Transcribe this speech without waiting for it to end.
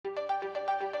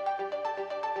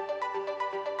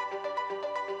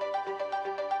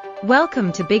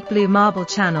Welcome to Bigblue Marble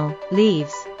Channel,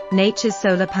 Leaves, Nature's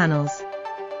Solar Panels.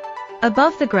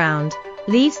 Above the ground,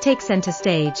 leaves take center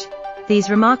stage, these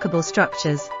remarkable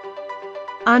structures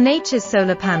are nature's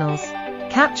solar panels,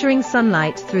 capturing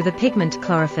sunlight through the pigment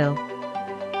chlorophyll.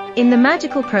 In the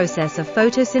magical process of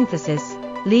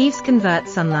photosynthesis, leaves convert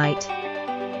sunlight,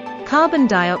 carbon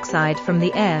dioxide from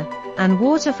the air, and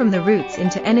water from the roots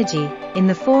into energy, in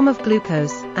the form of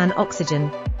glucose and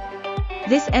oxygen.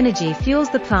 This energy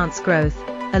fuels the plant's growth,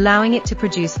 allowing it to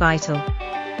produce vital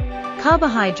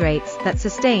carbohydrates that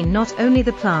sustain not only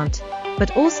the plant,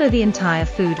 but also the entire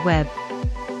food web.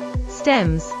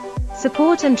 Stems,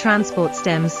 support and transport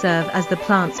stems serve as the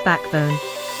plant's backbone,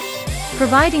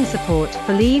 providing support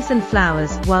for leaves and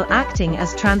flowers while acting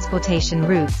as transportation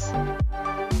routes.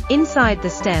 Inside the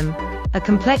stem, a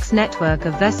complex network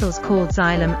of vessels called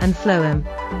xylem and phloem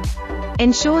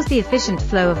ensures the efficient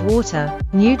flow of water,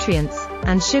 nutrients,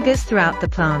 and sugars throughout the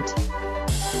plant.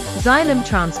 Xylem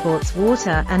transports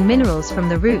water and minerals from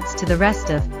the roots to the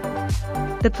rest of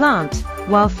the plant,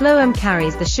 while phloem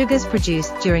carries the sugars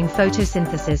produced during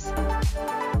photosynthesis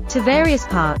to various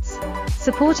parts,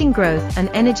 supporting growth and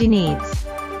energy needs.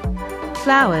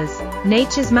 Flowers,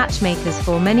 nature's matchmakers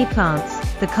for many plants,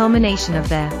 the culmination of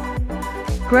their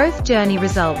growth journey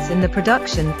results in the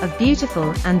production of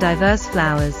beautiful and diverse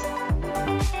flowers.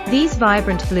 These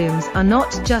vibrant blooms are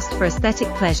not just for aesthetic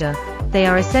pleasure, they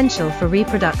are essential for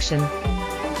reproduction.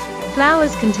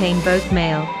 Flowers contain both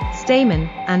male, stamen,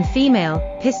 and female,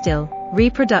 pistil,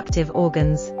 reproductive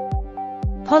organs.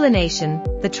 Pollination,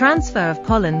 the transfer of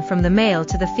pollen from the male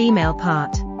to the female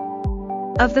part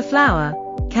of the flower,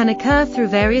 can occur through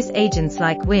various agents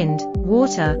like wind,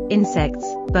 water, insects,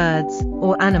 birds,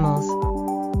 or animals.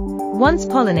 Once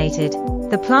pollinated,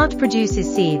 the plant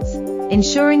produces seeds,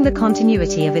 ensuring the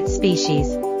continuity of its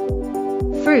species.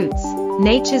 Fruits,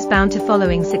 nature's bound to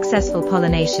following successful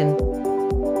pollination.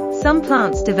 Some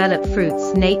plants develop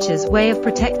fruits, nature's way of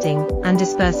protecting and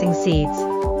dispersing seeds.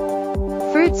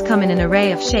 Fruits come in an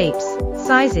array of shapes,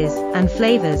 sizes, and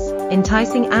flavors,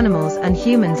 enticing animals and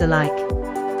humans alike.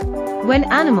 When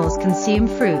animals consume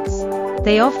fruits,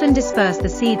 they often disperse the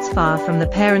seeds far from the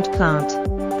parent plant,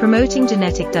 promoting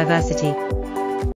genetic diversity.